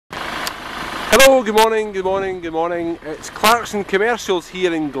Hello, good morning, good morning, good morning. It's Clarkson Commercials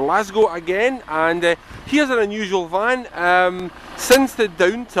here in Glasgow again, and here's an unusual van. Since the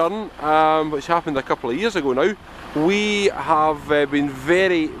downturn, which happened a couple of years ago now, we have been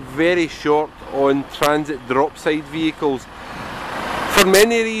very short on transit Dropside vehicles. For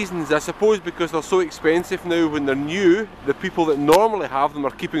many reasons, I suppose because they're so expensive now when they're new, the people that normally have them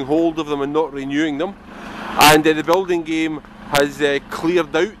are keeping hold of them and not renewing them. And the building game has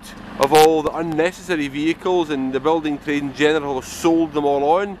cleared out of all the unnecessary vehicles, and the building trade in general has sold them all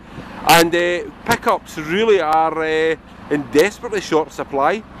on. And pickups really are in desperately short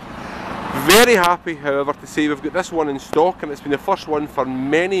supply. Very happy, however, to say we've got this one in stock, and it's been the first one for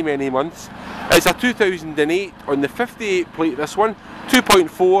many months. It's a 2008 on the 58 plate, this one,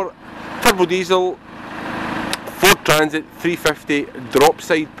 2.4 turbo diesel, Ford Transit 350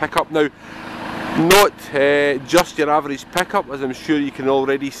 Dropside pickup. Now, not just your average pickup, as I'm sure you can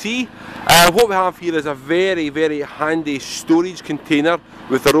already see. What we have here is a very handy storage container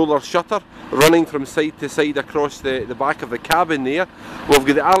with a roller shutter running from side to side across the back of the cabin there. We've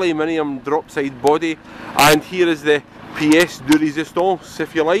got the aluminium Dropside body, and here is the pièce de résistance,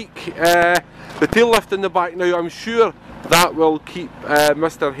 if you like. The tail lift in the back now, I'm sure that will keep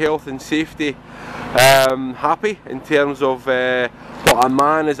Mr. Health and Safety happy in terms of what a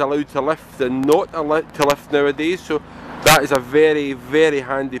man is allowed to lift and not allowed to lift nowadays. So that is a very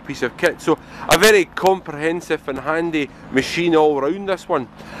handy piece of kit. So a very comprehensive and handy machine all round, this one.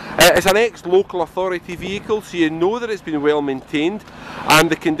 It's an ex-local authority vehicle, so you know that it's been well maintained, and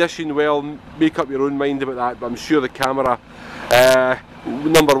the condition, well, make up your own mind about that, but I'm sure the camera,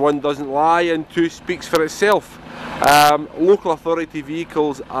 number one, doesn't lie, and two, speaks for itself. Local authority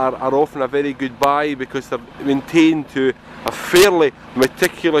vehicles are often a very good buy because they're maintained to a fairly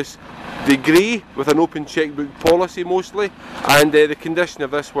meticulous degree with an open checkbook policy mostly, and the condition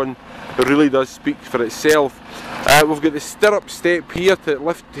of this one really does speak for itself. We've got the stirrup step here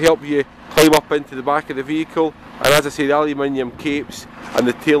to help you climb up into the back of the vehicle, and as I say, the aluminium capes and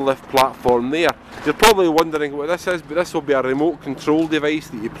the tail lift platform there. You're probably wondering what this is, but this will be a remote control device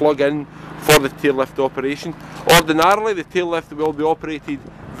that you plug in for the tail lift operation. Ordinarily, the tail lift will be operated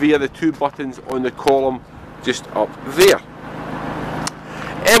via the two buttons on the column just up there.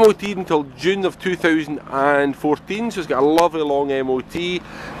 MOT until June of 2014, so it's got a lovely long MOT.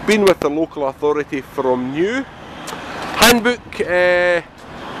 Been with the local authority from new. Handbook,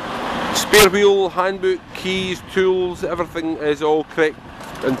 spare wheel, handbook, keys, tools, everything is all correct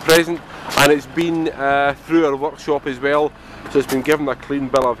and present, and it's been through our workshop as well, so it's been given a clean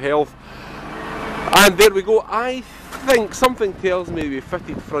bill of health. And there we go. I think something tells me we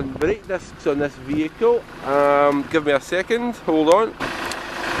fitted front brake discs on this vehicle. Give me a second, hold on.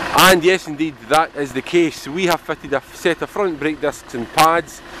 And yes, indeed, that is the case. We have fitted a set of front brake discs and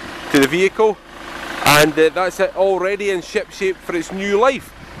pads to the vehicle, and that's it, already in ship shape for its new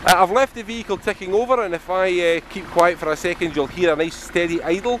life. I've left the vehicle ticking over, and if I keep quiet for a second, you'll hear a nice steady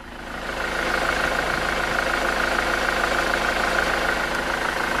idle.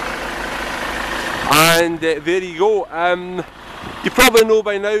 And there you go. You probably know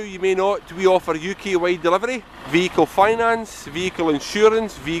by now, you may not, we offer UK-wide delivery, vehicle finance, vehicle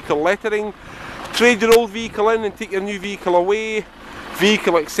insurance, vehicle lettering, trade your old vehicle in and take your new vehicle away,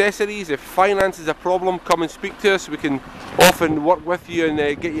 vehicle accessories. If finance is a problem, come and speak to us. We can often work with you and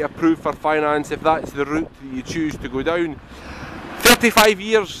get you approved for finance if that's the route that you choose to go down. 35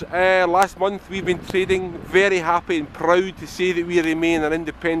 years last month we've been trading, very happy and proud to say that we remain an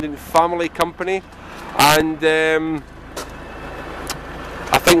independent family company, and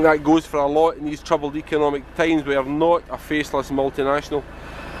I think that goes for a lot in these troubled economic times. We are not a faceless multinational.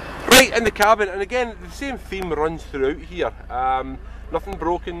 Right, in the cabin, and again the same theme runs throughout here. Nothing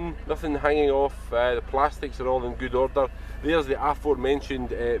broken, nothing hanging off, the plastics are all in good order. There's the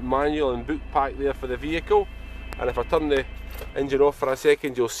aforementioned manual and book pack there for the vehicle, and if I turn the engine off for a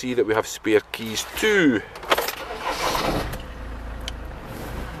second, you'll see that we have spare keys too.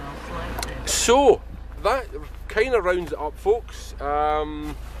 So that kind of rounds it up, folks.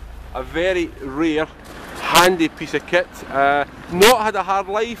 A very rare, handy piece of kit. Not had a hard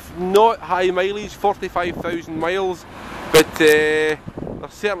life, not high mileage, 45,000 miles, but there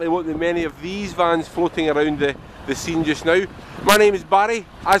certainly won't be many of these vans floating around the scene just now. My name is Barry.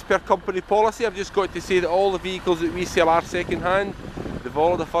 As per company policy, I've just got to say that all the vehicles that we sell are second hand. They've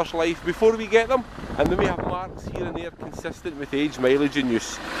all had a first life before we get them, and they may have marks here and there consistent with age, mileage and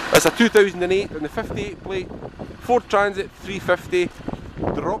use. That's a 2008 on the 58 plate, Ford Transit 350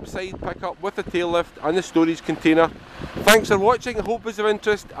 Dropside pickup with the tail lift and the storage container. Thanks for watching, I hope it's of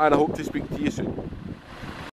interest, and I hope to speak to you soon.